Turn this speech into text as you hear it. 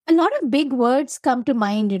A lot of big words come to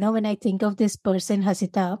mind, when I think of this person,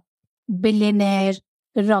 Hasita. Billionaire,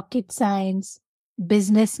 rocket science,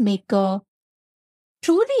 business maker,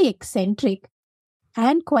 truly eccentric,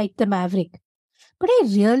 and quite the maverick. But I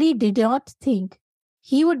really did not think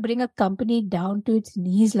he would bring a company down to its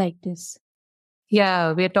knees like this.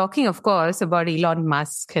 Yeah, we're talking, of course, about Elon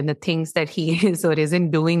Musk and the things that he is or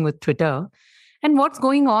isn't doing with Twitter and what's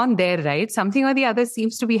going on there, right? Something or the other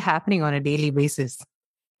seems to be happening on a daily basis.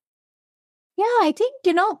 Yeah, I think,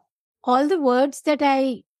 all the words that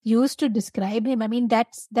I used to describe him, I mean,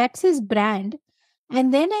 that's his brand.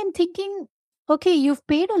 And then I'm thinking, okay, you've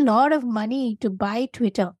paid a lot of money to buy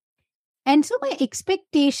Twitter. And so my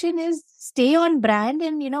expectation is stay on brand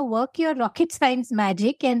and, work your rocket science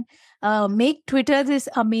magic and make Twitter this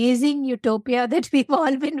amazing utopia that we've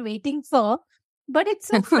all been waiting for. But it's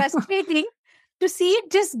so frustrating to see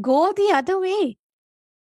it just go the other way.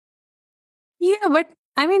 Yeah, but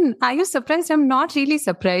I mean, are you surprised? I'm not really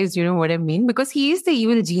surprised, you know what I mean? Because he is the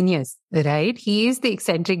evil genius, right? He is the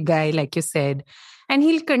eccentric guy, like you said. And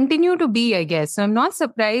he'll continue to be, I guess. So I'm not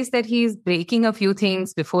surprised that he's breaking a few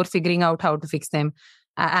things before figuring out how to fix them.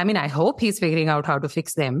 I mean, I hope he's figuring out how to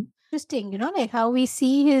fix them. Interesting, like how we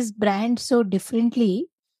see his brand so differently.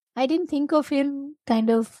 I didn't think of him kind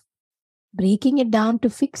of breaking it down to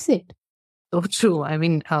fix it. So true. I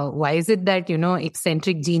mean, why is it that,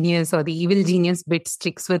 eccentric genius or the evil genius bit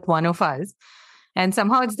sticks with one of us? And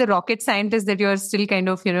somehow it's the rocket scientist that you're still kind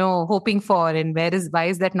of, hoping for. And why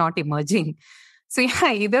is that not emerging? So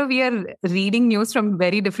yeah, either we are reading news from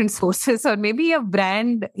very different sources, or maybe a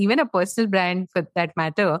brand, even a personal brand for that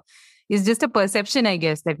matter, is just a perception, I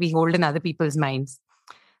guess, that we hold in other people's minds.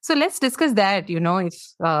 So let's discuss that, if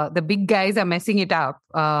the big guys are messing it up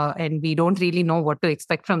and we don't really know what to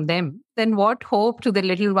expect from them, then what hope do the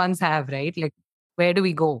little ones have, right? Like, where do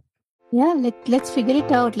we go? Yeah, let's figure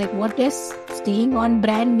it out. Like, what does staying on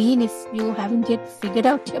brand mean if you haven't yet figured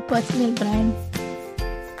out your personal brand?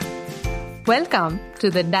 Welcome to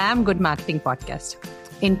the Damn Good Marketing Podcast.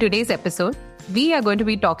 In today's episode, we are going to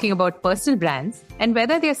be talking about personal brands and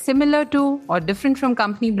whether they're similar to or different from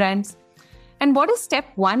company brands. And what is step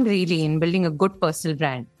one really in building a good personal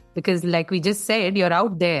brand? Because like we just said, you're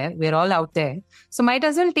out there, we're all out there. So might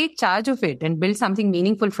as well take charge of it and build something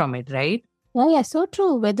meaningful from it, right? Yeah, so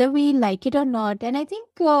true, whether we like it or not. And I think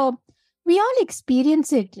we all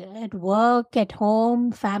experience it at work, at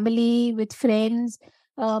home, family, with friends.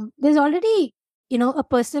 There's already, a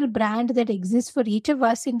personal brand that exists for each of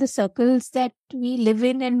us in the circles that we live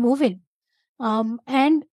in and move in.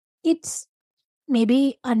 And it's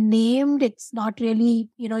maybe unnamed. It's not really,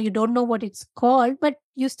 you don't know what it's called, but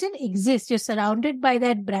you still exist. You're surrounded by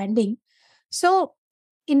that branding. So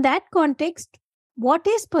in that context, what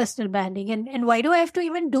is personal branding and why do I have to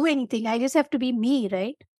even do anything? I just have to be me,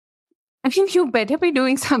 right? I mean, you better be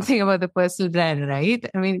doing something about the personal brand, right?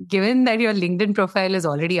 I mean, given that your LinkedIn profile is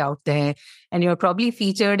already out there and you're probably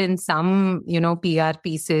featured in some, PR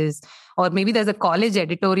pieces, or maybe there's a college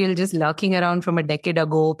editorial just lurking around from a decade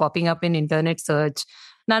ago, popping up in internet search.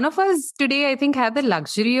 None of us today, I think, have the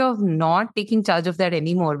luxury of not taking charge of that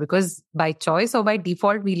anymore because by choice or by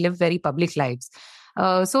default, we live very public lives.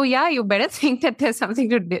 So yeah, you better think that there's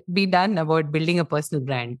something to be done about building a personal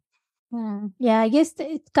brand. Yeah, I guess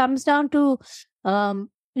it comes down to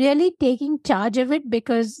really taking charge of it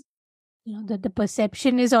because the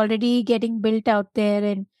perception is already getting built out there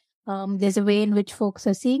and there's a way in which folks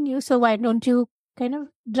are seeing you. So why don't you kind of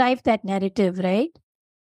drive that narrative, right?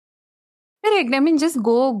 Correct. I mean, just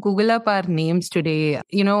go Google up our names today.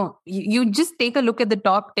 You just take a look at the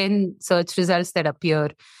top 10 search results that appear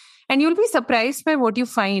and you'll be surprised by what you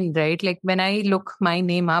find, right? Like when I look my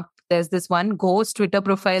name up, there's this one ghost Twitter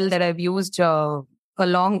profile that I've used a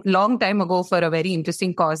long time ago for a very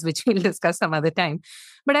interesting cause, which we'll discuss some other time.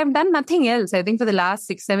 But I've done nothing else. I think for the last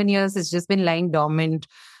 6-7 years, it's just been lying dormant.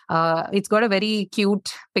 It's got a very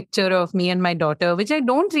cute picture of me and my daughter, which I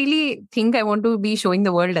don't really think I want to be showing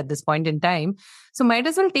the world at this point in time. So might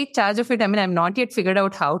as well take charge of it. I mean, I'm not yet figured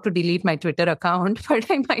out how to delete my Twitter account, but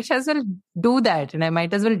I might as well do that. And I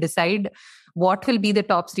might as well decide what will be the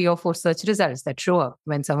top 3 or 4 search results that show up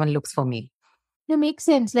when someone looks for me. It makes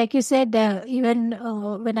sense. Like you said, even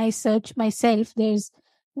when I search myself, there's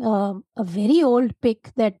a very old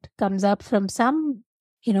pic that comes up from some,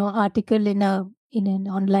 article in an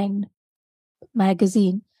online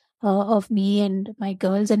magazine of me and my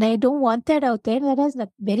girls. And I don't want that out there. That has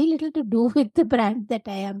very little to do with the brand that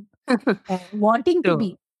I am wanting to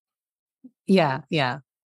be. Yeah.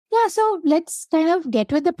 Yeah, so let's kind of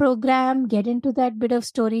get with the program, get into that bit of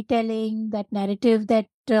storytelling, that narrative that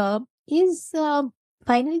is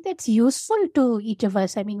finally that's useful to each of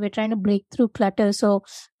us. I mean, we're trying to break through clutter. So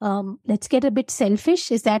let's get a bit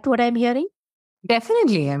selfish. Is that what I'm hearing?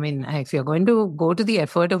 Definitely. I mean, if you're going to go to the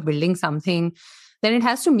effort of building something, then it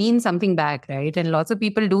has to mean something back, right? And lots of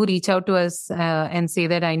people do reach out to us and say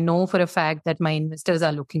that I know for a fact that my investors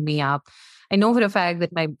are looking me up. I know for a fact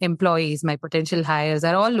that my employees, my potential hires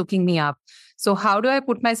are all looking me up. So how do I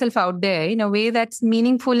put myself out there in a way that's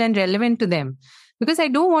meaningful and relevant to them? Because I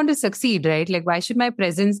do want to succeed, right? Like, why should my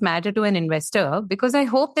presence matter to an investor? Because I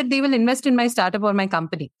hope that they will invest in my startup or my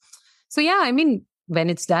company. So, yeah, I mean, when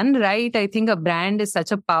it's done right, I think a brand is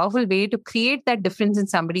such a powerful way to create that difference in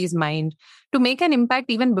somebody's mind, to make an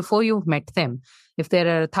impact even before you've met them. If there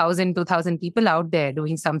are 1,000, 2,000 people out there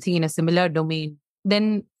doing something in a similar domain,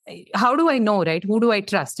 then how do I know, right? Who do I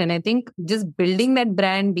trust? And I think just building that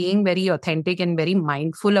brand, being very authentic and very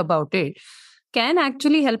mindful about it, can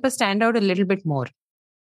actually help us stand out a little bit more.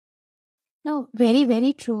 No, very,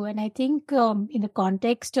 very true. And I think in the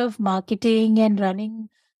context of marketing and running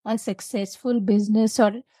a successful business,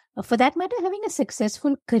 or for that matter, having a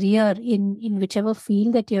successful career in whichever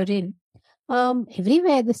field that you're in,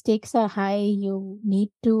 everywhere the stakes are high. You need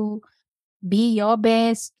to be your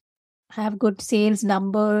best, have good sales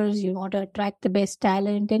numbers, you want to attract the best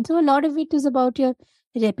talent. And so a lot of it is about your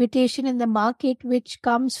reputation in the market, which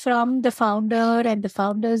comes from the founder and the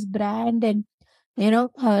founder's brand. And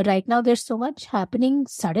right now there's so much happening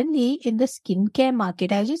suddenly in the skincare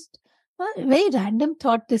market. I just a very random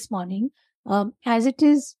thought this morning. As it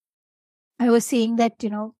is, I was saying that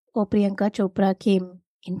Priyanka Chopra came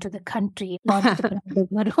into the country, launched the brand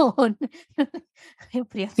of her own.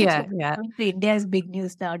 Priyanka Yeah, Chopra yeah. coming to India is big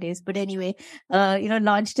news nowadays. But anyway,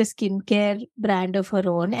 launched a skincare brand of her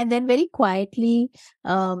own, and then very quietly,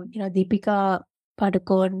 Deepika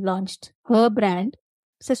Padukone launched her brand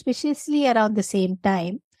suspiciously around the same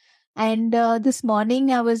time. And this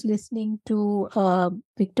morning, I was listening to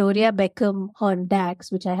Victoria Beckham on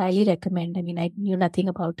DAX, which I highly recommend. I mean, I knew nothing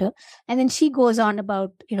about her, and then she goes on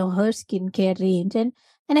about her skincare range, and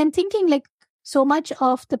I'm thinking like so much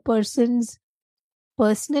of the person's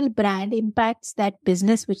personal brand impacts that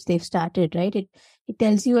business which they've started. Right? It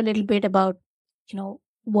tells you a little bit about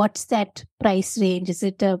what's that price range? Is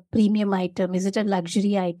it a premium item? Is it a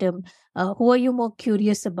luxury item? Who are you more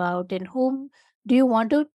curious about, and whom do you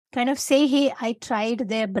want to kind of say, hey, I tried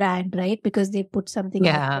their brand, right? Because they put something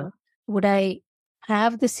out Yeah. there. Would I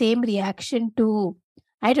have the same reaction to,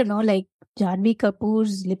 I don't know, like Janvi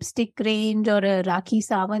Kapoor's lipstick range or a Rakhi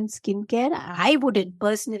Sawant skincare? I wouldn't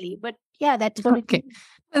personally, but yeah, that's what it Okay. is.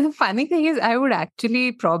 And the funny thing is, I would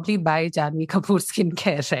actually probably buy Janvi Kapoor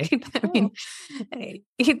skincare, right? I mean, Oh,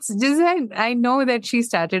 it's just that I know that she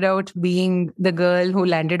started out being the girl who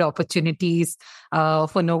landed opportunities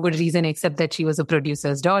for no good reason except that she was a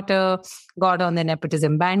producer's daughter, got on the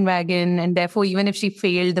nepotism bandwagon. And therefore, even if she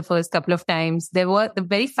failed the first couple of times, the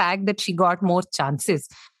very fact that she got more chances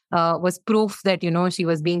was proof that, she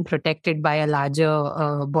was being protected by a larger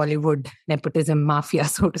Bollywood nepotism mafia,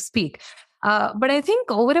 so to speak. But I think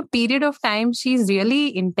over a period of time, she's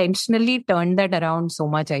really intentionally turned that around so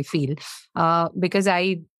much, I feel, because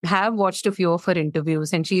I have watched a few of her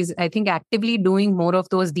interviews and she's, I think, actively doing more of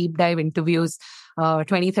those deep dive interviews,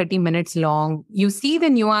 20, 30 minutes long. You see the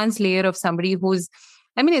nuanced layer of somebody who's,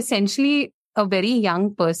 I mean, essentially a very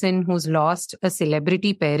young person who's lost a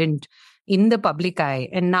celebrity parent in the public eye.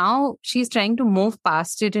 And now she's trying to move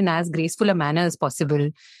past it in as graceful a manner as possible.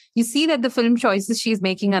 You see that the film choices she's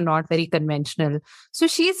making are not very conventional. So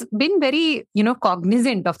she's been very,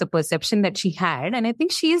 cognizant of the perception that she had. And I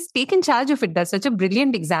think she has taken charge of it. That's such a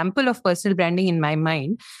brilliant example of personal branding in my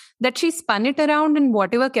mind, that she spun it around in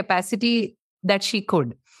whatever capacity that she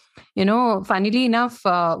could. Funnily enough,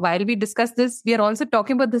 while we discuss this, we are also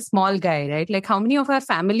talking about the small guy, right? Like, how many of our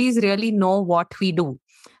families really know what we do?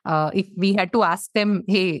 If we had to ask them,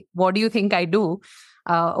 hey, what do you think I do?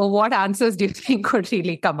 Or what answers do you think could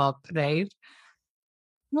really come up, right?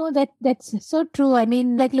 no, that's so true. I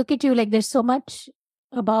mean, like, look at you. Like, there's so much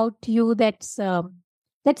about you that's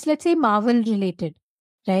let's say Marvel related,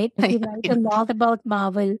 right? You write a lot about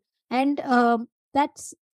Marvel, and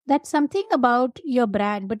that's something about your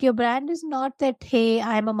brand. But your brand is not that, hey,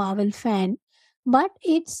 I'm a Marvel fan, but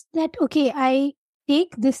it's that, okay, I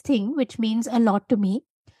take this thing which means a lot to me,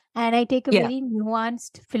 and I take a Yeah. very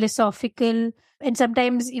nuanced, philosophical, and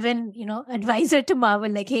sometimes even advisor to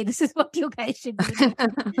Marvel, like, hey, this is what you guys should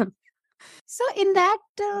do. So in that,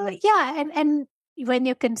 yeah, and when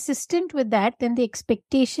you're consistent with that, then the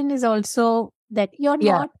expectation is also that you're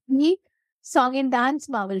Yeah. not the song and dance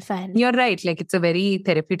Marvel fan. You're right. Like, it's a very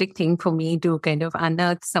therapeutic thing for me to kind of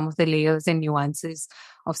unearth some of the layers and nuances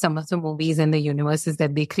of some of the movies and the universes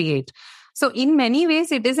that they create. So in many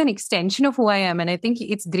ways, it is an extension of who I am. And I think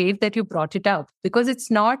it's great that you brought it up, because it's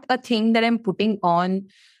not a thing that I'm putting on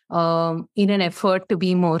in an effort to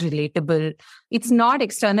be more relatable. It's not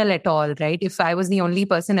external at all, right? If I was the only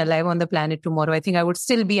person alive on the planet tomorrow, I think I would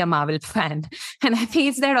still be a Marvel fan. And I think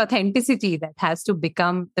it's that authenticity that has to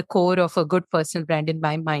become the core of a good personal brand in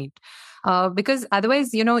my mind. Because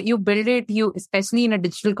otherwise, you build it, especially in a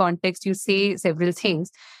digital context, you say several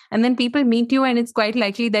things, and then people meet you, and it's quite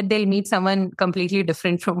likely that they'll meet someone completely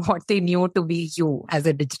different from what they knew to be you as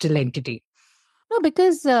a digital entity. No,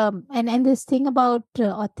 because and this thing about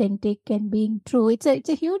authentic and being true, it's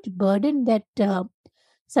a huge burden that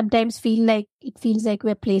sometimes feels like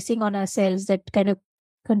we're placing on ourselves, that kind of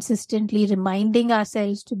consistently reminding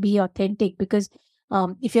ourselves to be authentic. Because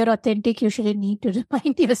if you're authentic, you shouldn't need to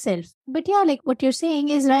remind yourself. But yeah, like what you're saying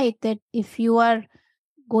is right, that if you are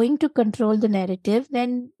going to control the narrative,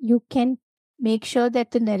 then you can make sure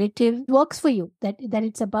that the narrative works for you, that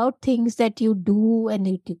it's about things that you do and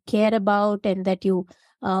that you care about, and that you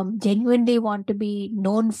genuinely want to be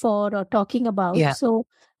known for or talking about. Yeah. So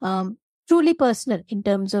truly personal in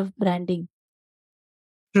terms of branding.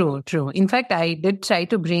 True. In fact, I did try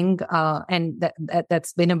to bring, and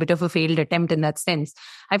that's been a bit of a failed attempt in that sense.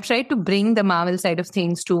 I've tried to bring the Marvel side of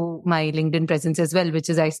things to my LinkedIn presence as well, which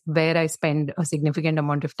is where I spend a significant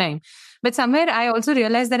amount of time. But somewhere I also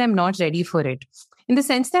realized that I'm not ready for it, in the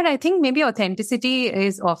sense that I think maybe authenticity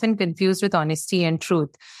is often confused with honesty and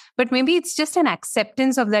truth. But maybe it's just an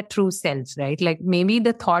acceptance of that true self, right? Like maybe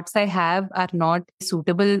the thoughts I have are not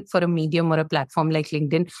suitable for a medium or a platform like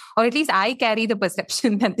LinkedIn, or at least I carry the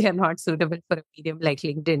perception that they are not suitable for a medium like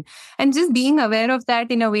LinkedIn. And just being aware of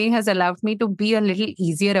that in a way has allowed me to be a little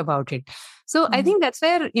easier about it. So I think that's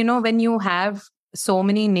where, when you have so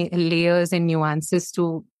many layers and nuances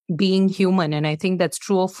to being human, and I think that's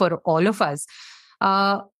true for all of us,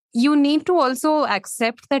 you need to also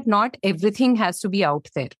accept that not everything has to be out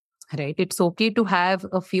there, right? It's okay to have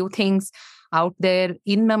a few things out there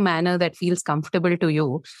in a manner that feels comfortable to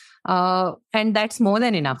you. And that's more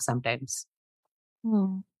than enough sometimes.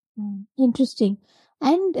 Interesting.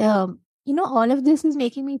 And, all of this is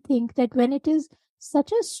making me think that when it is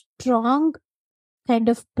such a strong kind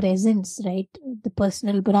of presence, right? The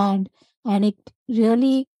personal brand, and it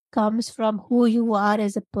really comes from who you are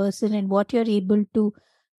as a person and what you're able to,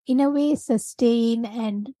 in a way, sustain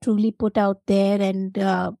and truly put out there, and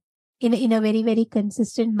in a very, very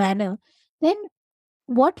consistent manner, then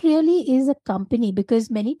what really is a company?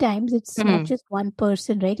 Because many times it's not just one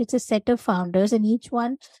person, right? It's a set of founders, and each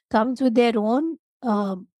one comes with their own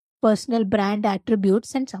personal brand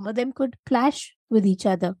attributes, and some of them could clash with each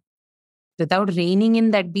other. Without reining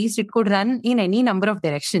in that beast, it could run in any number of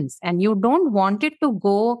directions. And you don't want it to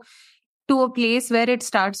go to a place where it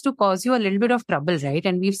starts to cause you a little bit of trouble, right?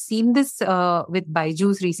 And we've seen this with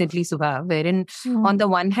Byju's recently, Subha, wherein on the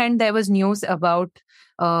one hand, there was news about,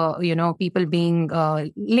 people being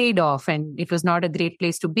laid off, and it was not a great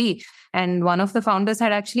place to be. And one of the founders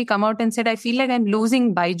had actually come out and said, I feel like I'm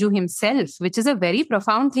losing Byju himself, which is a very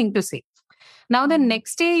profound thing to say. Now, the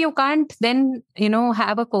next day, you can't then,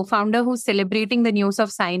 have a co-founder who's celebrating the news of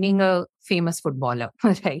signing a famous footballer,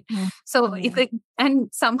 right? So, and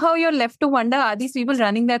somehow you're left to wonder, are these people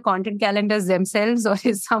running their content calendars themselves, or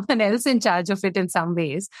is someone else in charge of it in some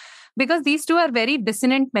ways? Because these two are very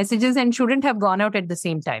dissonant messages and shouldn't have gone out at the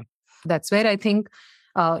same time. That's where I think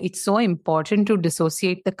it's so important to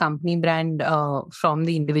dissociate the company brand from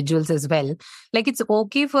the individuals as well. Like, it's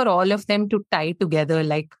okay for all of them to tie together,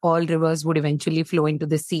 like all rivers would eventually flow into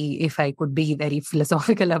the sea, if I could be very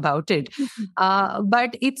philosophical about it.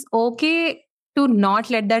 But it's okay to not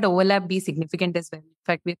let that overlap be significant as well. In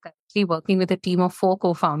fact, we're currently working with a team of 4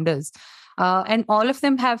 co-founders. And all of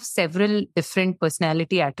them have several different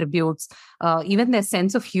personality attributes. Even their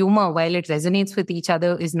sense of humor, while it resonates with each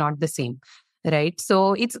other, is not the same. Right.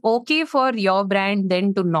 So it's okay for your brand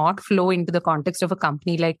then to not flow into the context of a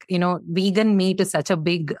company. Like, vegan meat is such a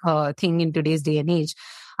big thing in today's day and age,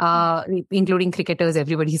 including cricketers.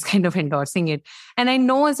 Everybody's kind of endorsing it. And I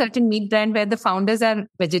know a certain meat brand where the founders are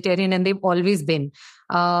vegetarian, and they've always been.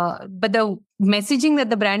 But the messaging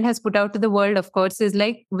that the brand has put out to the world, of course, is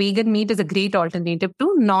like vegan meat is a great alternative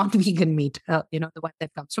to non-vegan meat, the one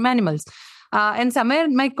that comes from animals. And somewhere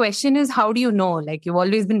my question is, how do you know? Like, you've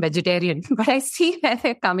always been vegetarian, but I see where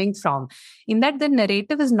they're coming from. In that the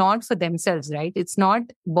narrative is not for themselves, right? It's not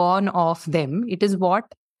born of them. It is what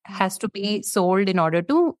has to be sold in order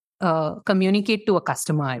to communicate to a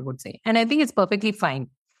customer, I would say. And I think it's perfectly fine.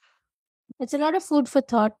 It's a lot of food for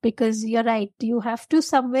thought because you're right. You have to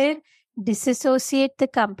somewhere disassociate the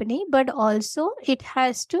company, but also it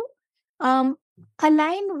has to um,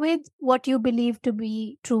 align with what you believe to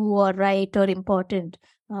be true or right or important.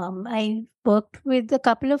 I worked with a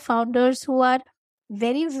couple of founders who are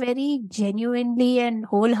very, very genuinely and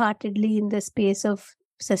wholeheartedly in the space of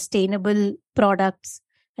sustainable products,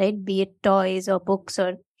 right? Be it toys or books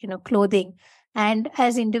or clothing. And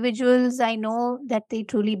as individuals, I know that they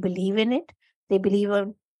truly believe in it. They believe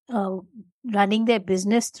on uh, running their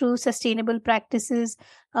business through sustainable practices,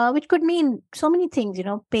 which could mean so many things,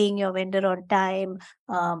 paying your vendor on time,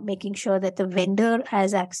 making sure that the vendor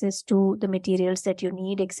has access to the materials that you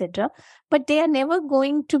need, etc. But they are never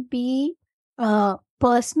going to be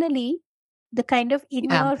personally the kind of in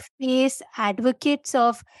Yeah. your face advocates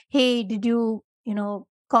of, hey, did you,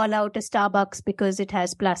 call out a Starbucks because it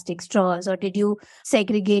has plastic straws, or did you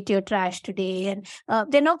segregate your trash today? And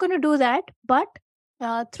they're not going to do that, but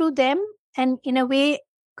through them and in a way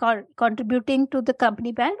contributing to the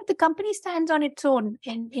company brand, the company stands on its own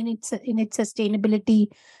in its sustainability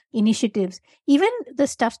initiatives. Even the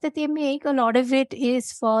stuff that they make, a lot of it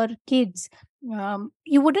is for kids.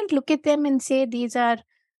 You wouldn't look at them and say these are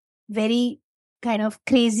very kind of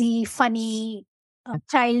crazy, funny,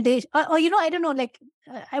 childish, or I don't know, like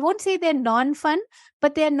I won't say they're non-fun,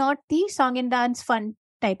 but they're not the song and dance fun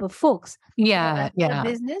type of folks. Yeah. They're Yeah.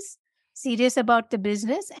 business, serious about the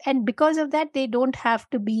business, and because of that, they don't have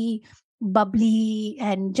to be bubbly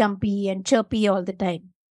and jumpy and chirpy all the time.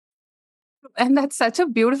 And that's such a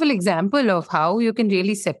beautiful example of how you can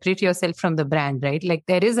really separate yourself from the brand, right? Like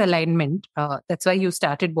there is alignment. That's why you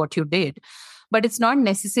started what you did. But it's not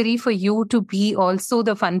necessary for you to be also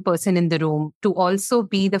the fun person in the room, to also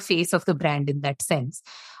be the face of the brand in that sense.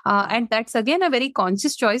 And that's again a very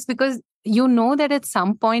conscious choice because you know that at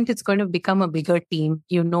some point it's going to become a bigger team.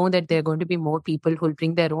 You know that there are going to be more people who will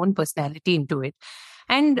bring their own personality into it.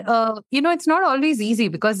 And, it's not always easy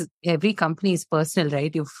because every company is personal,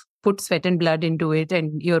 right? You've put sweat and blood into it,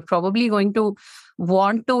 and you're probably going to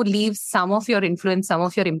want to leave some of your influence, some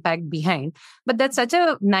of your impact behind. But that's such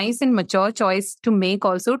a nice and mature choice to make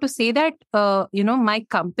also, to say that, my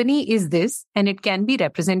company is this and it can be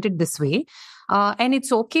represented this way. And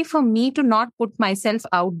it's okay for me to not put myself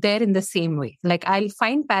out there in the same way. Like I'll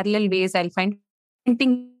find parallel ways, I'll find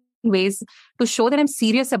ways to show that I'm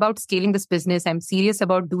serious about scaling this business. I'm serious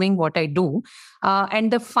about doing what I do.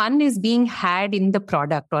 And the fun is being had in the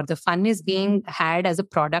product, or the fun is being had as a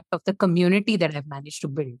product of the community that I've managed to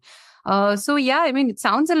build. So yeah, I mean, it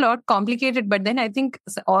sounds a lot complicated, but then I think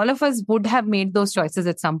all of us would have made those choices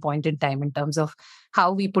at some point in time in terms of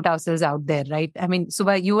how we put ourselves out there, right? I mean,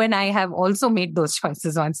 Subha, you and I have also made those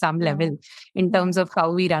choices on some level in terms of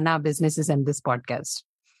how we run our businesses and this podcast.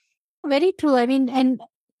 Very true. I mean, and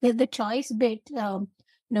the choice bit,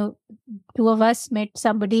 two of us met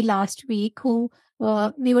somebody last week who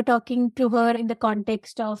we were talking to her in the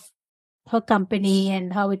context of her company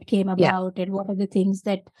and how it came about and what are the things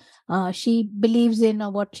that she believes in or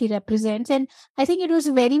what she represents. And I think it was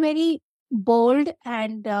very, very bold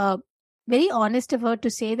and very honest of her to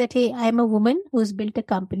say that, hey, I'm a woman who's built a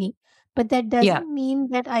company. But that doesn't mean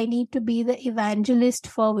that I need to be the evangelist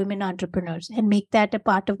for women entrepreneurs and make that a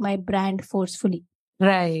part of my brand forcefully.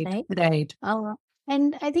 Right.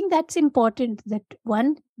 And I think that's important, that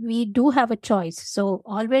one, we do have a choice. So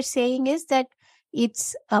all we're saying is that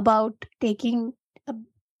it's about taking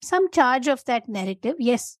some charge of that narrative.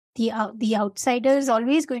 Yes, the outsider is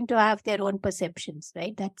always going to have their own perceptions,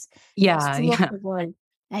 right? That's true of the world.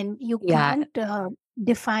 And you can't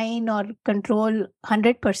define or control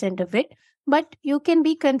 100% of it, but you can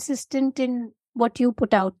be consistent in what you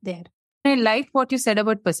put out there. I like what you said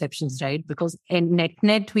about perceptions, right? Because in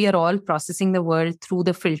net, we are all processing the world through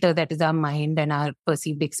the filter that is our mind and our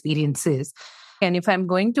perceived experiences. And if I'm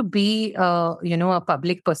going to be, a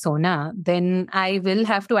public persona, then I will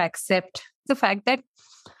have to accept the fact that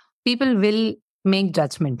people will make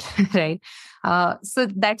judgment, right? So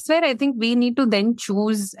that's where I think we need to then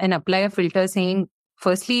choose and apply a filter saying,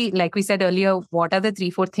 firstly, like we said earlier, what are the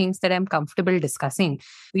 3-4 things that I'm comfortable discussing?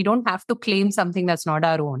 We don't have to claim something that's not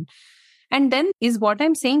our own. And then, is what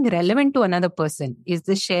I'm saying relevant to another person? Is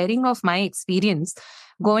the sharing of my experience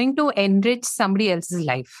going to enrich somebody else's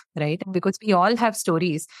life, right? Because we all have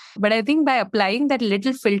stories. But I think by applying that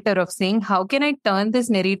little filter of saying, how can I turn this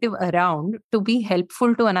narrative around to be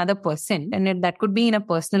helpful to another person? And that could be in a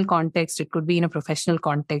personal context, it could be in a professional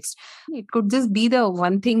context. It could just be the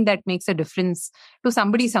one thing that makes a difference to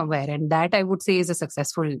somebody somewhere. And that, I would say, is a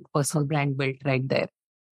successful personal brand built right there.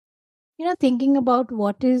 Thinking about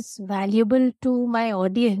what is valuable to my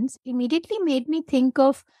audience immediately made me think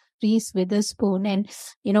of Reese Witherspoon, and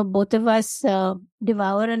both of us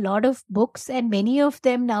devour a lot of books, and many of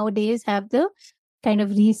them nowadays have the kind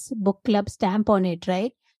of Reese Book Club stamp on it,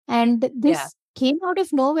 right? And this came out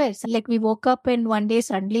of nowhere. So, like, we woke up and one day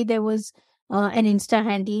suddenly there was an Insta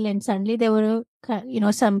handle, and suddenly there were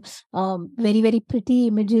some very, very pretty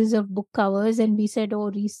images of book covers, and we said,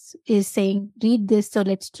 oh, Reese is saying read this, so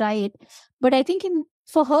let's try it. But I think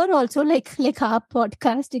for her also, like our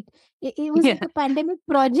podcast, it was like a pandemic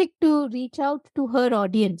project to reach out to her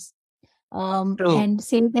audience, and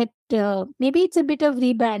say that maybe it's a bit of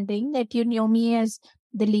rebranding, that you know me as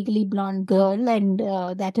the Legally Blonde girl, and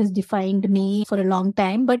that has defined me for a long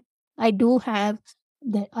time. But I do have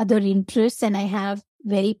the other interests, and I have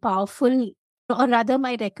very powerful, or rather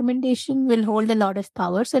my recommendation will hold a lot of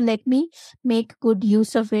power. So let me make good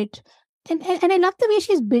use of it. And I love the way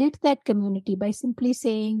she's built that community by simply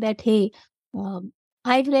saying that, hey,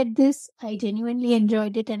 I've read this, I genuinely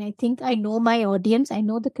enjoyed it, and I think I know my audience, I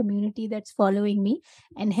know the community that's following me,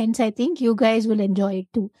 and hence I think you guys will enjoy it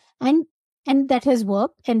too. And that has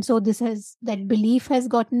worked. And so that belief has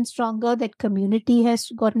gotten stronger, that community has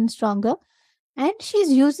gotten stronger. And she's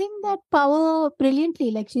using that power brilliantly.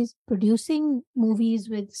 Like, she's producing movies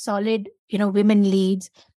with solid, women leads.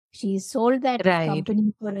 She's sold that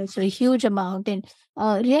company for a huge amount. And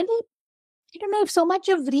really, I don't know if so much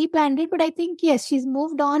of rebranded, but I think, yes, she's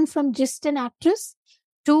moved on from just an actress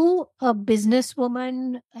to a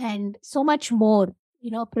businesswoman and so much more,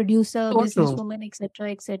 producer, businesswoman,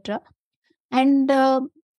 etc., etc. And a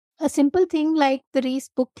simple thing like the Reese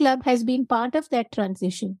Book Club has been part of that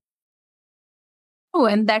transition. Oh,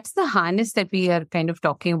 and that's the harness that we are kind of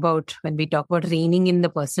talking about when we talk about reining in the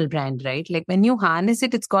personal brand, right? Like, when you harness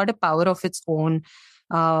it, it's got a power of its own.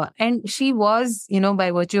 And she was,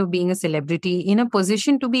 by virtue of being a celebrity, in a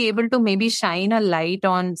position to be able to maybe shine a light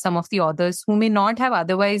on some of the authors who may not have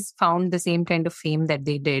otherwise found the same kind of fame that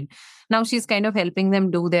they did. Now she's kind of helping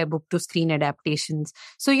them do their book to screen adaptations.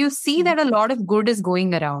 So you see that a lot of good is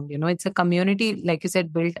going around. It's a community, like you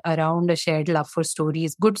said, built around a shared love for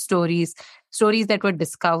stories, good stories that were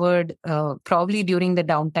discovered probably during the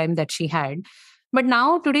downtime that she had. But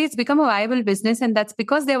now today it's become a viable business. And that's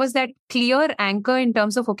because there was that clear anchor in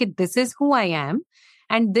terms of, okay, this is who I am.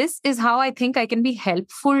 And this is how I think I can be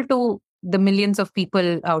helpful to the millions of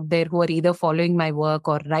people out there who are either following my work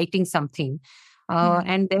or writing something.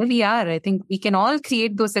 And there we are. I think we can all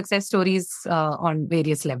create those success stories on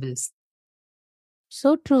various levels.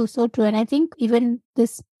 So true, so true. And I think even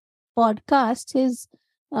this podcast has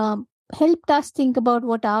helped us think about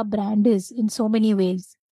what our brand is in so many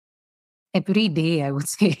ways. Every day, I would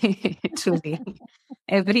say, truly.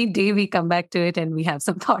 Every day we come back to it and we have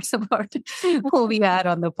some thoughts about who we are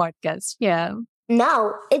on the podcast. Yeah.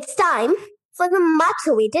 Now it's time for the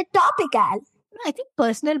much-awaited topic, Al. I think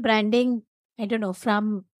personal branding, I don't know,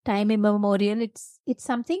 from time immemorial, it's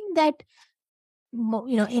something that,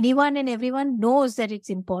 anyone and everyone knows that it's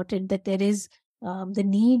important, that there is the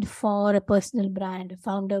need for a personal brand, a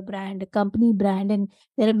founder brand, a company brand. And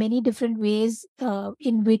there are many different ways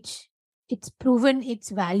in which it's proven its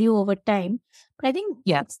value over time. But I think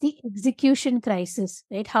it's the execution crisis,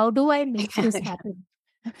 right? How do I make this happen?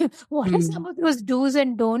 What are some of those do's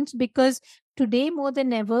and don'ts? Because today more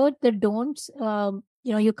than ever, the don'ts,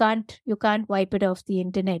 you can't wipe it off the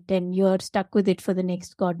internet, and you're stuck with it for the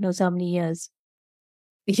next God knows how many years.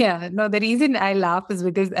 Yeah, no, the reason I laugh is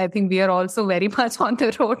because I think we are also very much on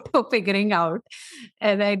the road to figuring out.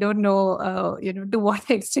 And I don't know, to what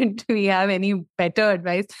extent we have any better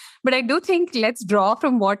advice. But I do think let's draw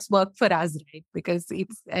from what's worked for us, right? Because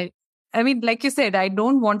I mean, like you said, I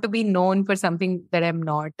don't want to be known for something that I'm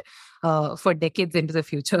not for decades into the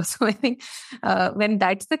future. So I think when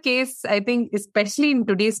that's the case, I think especially in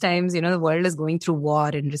today's times, the world is going through war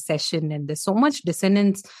and recession, and there's so much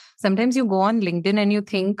dissonance. Sometimes you go on LinkedIn and you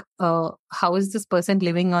think, how is this person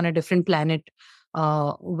living on a different planet?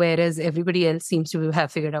 Whereas everybody else seems to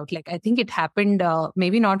have figured out. Like, I think it happened,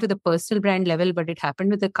 maybe not to the personal brand level, but it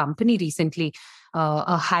happened with a company recently,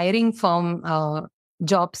 a hiring firm,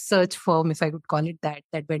 job search firm, if I could call it that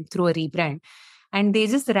went through a rebrand. And they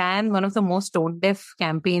just ran one of the most tone-deaf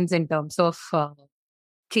campaigns in terms of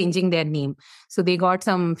changing their name. So they got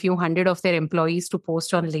some few hundred of their employees to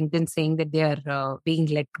post on LinkedIn saying that they are being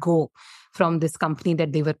let go from this company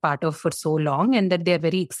that they were part of for so long, and that they're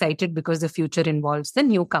very excited because the future involves the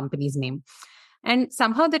new company's name. And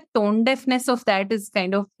somehow the tone deafness of that is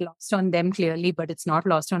kind of lost on them clearly, but it's not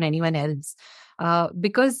lost on anyone else.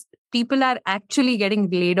 Because people are actually getting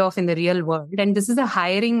laid off in the real world. And this is a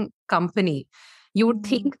hiring company. You would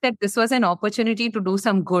think that this was an opportunity to do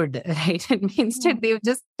some good, right? And instead, they've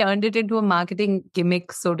just turned it into a marketing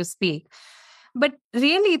gimmick, so to speak. But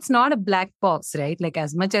really, it's not a black box, right? Like,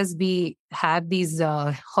 as much as we have these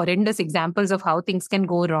horrendous examples of how things can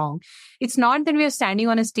go wrong, it's not that we are standing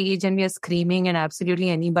on a stage and we are screaming and absolutely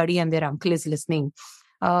anybody and their uncle is listening.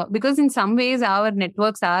 Because in some ways, our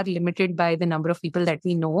networks are limited by the number of people that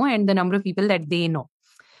we know and the number of people that they know.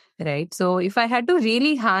 Right. So if I had to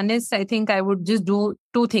really harness, I think I would just do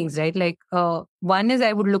two things, right? Like one is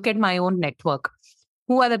I would look at my own network.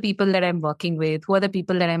 Who are the people that I'm working with? Who are the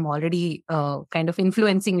people that I'm already kind of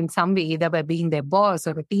influencing in some way, either by being their boss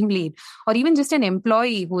or a team lead, or even just an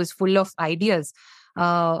employee who is full of ideas? Who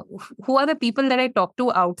are the people that I talk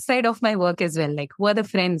to outside of my work as well? Like, who are the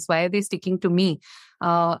friends? Why are they sticking to me?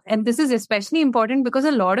 And this is especially important because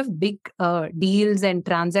a lot of big deals and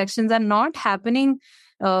transactions are not happening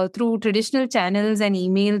through traditional channels and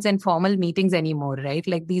emails and formal meetings anymore, right?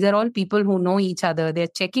 Like, these are all people who know each other. They're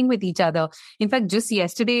checking with each other. In fact, just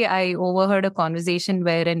yesterday, I overheard a conversation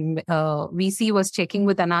where an VC was checking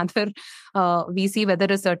with another VC whether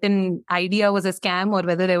a certain idea was a scam or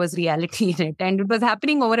whether there was reality in it. And it was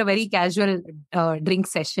happening over a very casual drink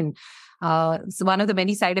session. So one of the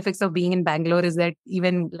many side effects of being in Bangalore is that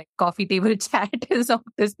even like coffee table chat is of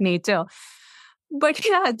this nature. But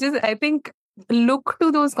yeah, just I think look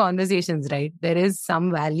to those conversations, right? There is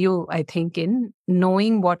some value, I think, in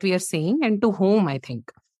knowing what we are saying and to whom, I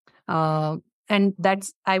think. And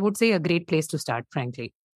that's, I would say, a great place to start,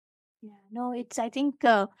 frankly. Yeah, no, it's, I think,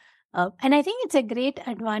 and I think it's a great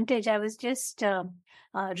advantage. I was just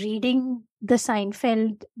reading the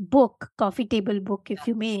Seinfeld book, Coffee Table Book, if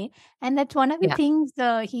you may. And that's one of the things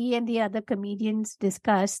he and the other comedians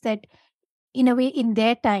discuss, that in a way, in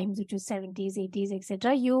their times, which was 70s, 80s,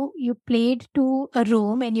 etc., you played to a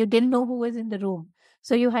room and you didn't know who was in the room.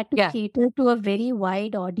 So you had to cater to a very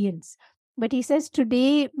wide audience. But he says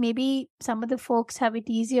today, maybe some of the folks have it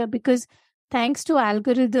easier because thanks to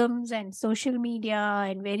algorithms and social media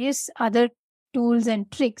and various other tools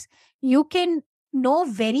and tricks, you can know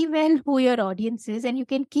very well who your audience is and you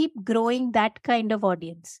can keep growing that kind of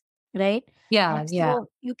audience, right? So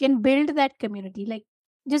you can build that community. Like,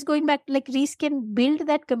 just going back, like Reese can build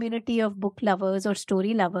that community of book lovers or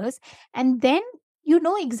story lovers, and then you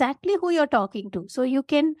know exactly who you're talking to. So you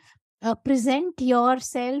can present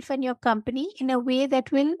yourself and your company in a way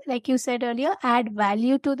that will, like you said earlier, add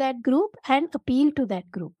value to that group and appeal to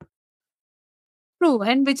that group. True.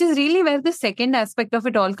 And which is really where the second aspect of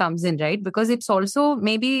it all comes in, right? Because it's also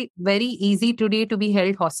maybe very easy today to be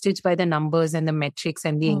held hostage by the numbers and the metrics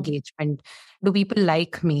and the engagement. Do people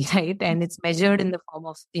like me, right? And it's measured in the form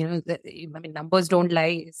of, numbers don't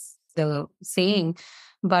lie is the saying,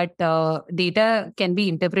 but data can be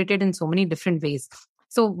interpreted in so many different ways.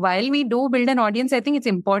 So while we do build an audience, I think it's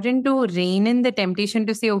important to rein in the temptation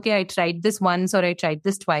to say, okay, I tried this once or I tried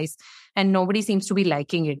this twice and nobody seems to be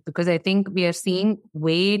liking it, because I think we are seeing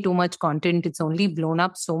way too much content. It's only blown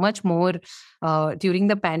up so much more during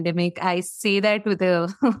the pandemic. I say that with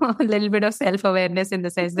a little bit of self-awareness in the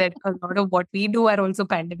sense that a lot of what we do are also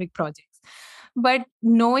pandemic projects. But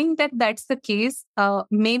knowing that that's the case,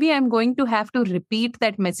 maybe I'm going to have to repeat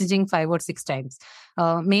that messaging 5 or 6 times,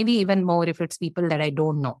 maybe even more if it's people that I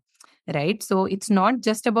don't know. Right. So it's not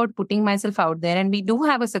just about putting myself out there. And we do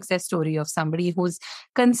have a success story of somebody who's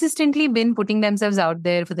consistently been putting themselves out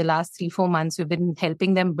there for the last 3-4 months. We've been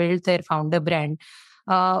helping them build their founder brand.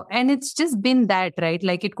 And it's just been that, right?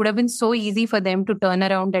 Like, it could have been so easy for them to turn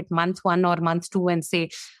around at month 1 or month 2 and say,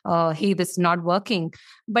 hey, this is not working.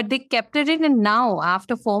 But they kept it in. And now,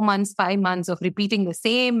 after 4 months, 5 months of repeating the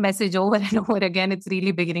same message over and over again, it's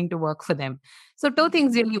really beginning to work for them. So 2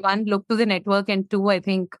 things really. 1, look to the network. And 2, I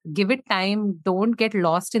think, give it time. Don't get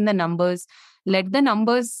lost in the numbers. Let the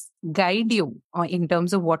numbers guide you in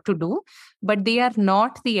terms of what to do. But they are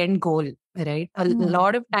not the end goal, right? A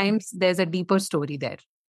lot of times there's a deeper story there.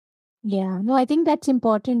 Yeah, no, I think that's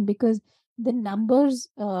important because the numbers,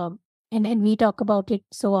 and we talk about it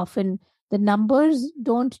so often, the numbers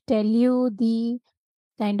don't tell you the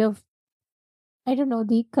kind of, I don't know,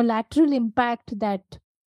 the collateral impact that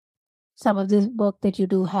some of the work that you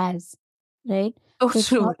do has, right? Oh, so it's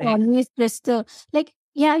true. not always just the, like,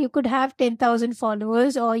 yeah, you could have 10,000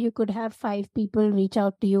 followers or you could have 5 people reach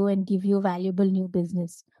out to you and give you valuable new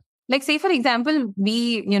business. Like, say, for example,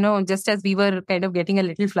 we, just as we were kind of getting a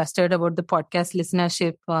little flustered about the podcast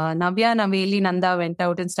listenership, Navya Naveli Nanda went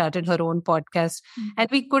out and started her own podcast. And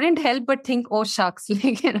we couldn't help but think, oh, shucks,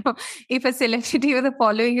 like, if a celebrity with a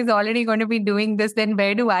following is already going to be doing this, then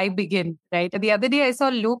where do I begin, right? The other day, I saw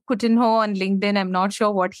Luke Coutinho on LinkedIn. I'm not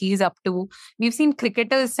sure what he's up to. We've seen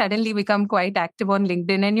cricketers suddenly become quite active on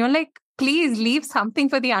LinkedIn. And you're like, please leave something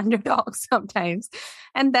for the underdogs sometimes.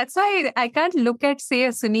 And that's why I can't look at, say, a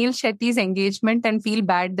Sunil Shetty's engagement and feel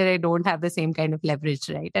bad that I don't have the same kind of leverage,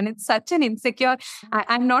 right? And it's such an insecure,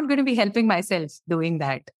 I'm not going to be helping myself doing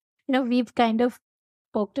that. We've kind of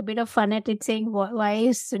poked a bit of fun at it, saying, why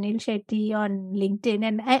is Sunil Shetty on LinkedIn?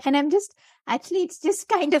 And I'm just, actually, it's just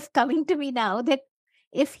kind of coming to me now that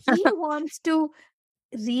if he wants to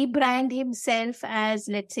rebrand himself as,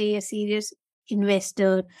 let's say, a serious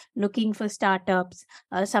investor looking for startups,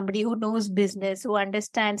 somebody who knows business, who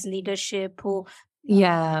understands leadership,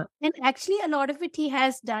 and actually a lot of it he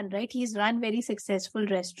has done, right? He's run very successful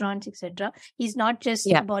restaurants, etc. He's not just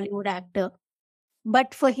a Bollywood actor,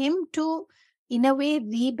 but for him to in a way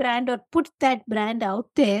rebrand or put that brand out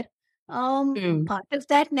there, part of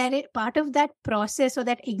that process or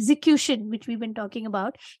that execution which we've been talking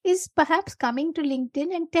about is perhaps coming to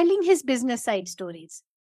LinkedIn and telling his business side stories.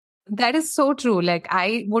 That is so true. Like,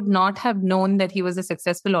 I would not have known that he was a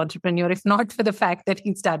successful entrepreneur if not for the fact that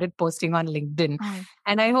he started posting on LinkedIn.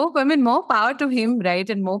 And I hope, more power to him, right?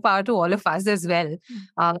 And more power to all of us as well.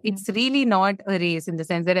 It's really not a race in the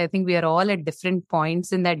sense that I think we are all at different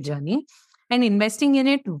points in that journey. And investing in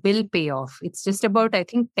it will pay off. It's just about, I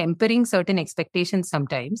think, tempering certain expectations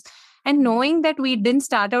sometimes and knowing that we didn't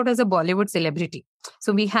start out as a Bollywood celebrity.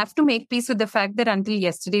 So we have to make peace with the fact that until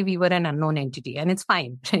yesterday, we were an unknown entity, and it's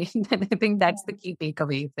fine, right? And I think that's the key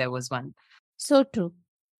takeaway, if there was one. So true.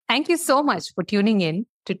 Thank you so much for tuning in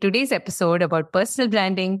to today's episode about personal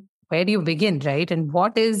branding. Where do you begin, right? And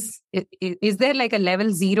what is there like a level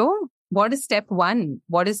 0? What is step 1?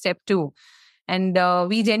 What is step 2? And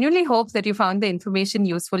we genuinely hope that you found the information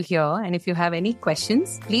useful here. And if you have any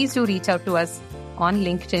questions, please do reach out to us on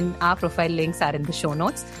LinkedIn. Our profile links are in the show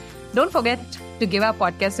notes. Don't forget to give our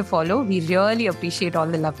podcast a follow. We really appreciate all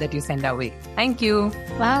the love that you send our way. Thank you.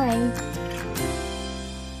 Bye.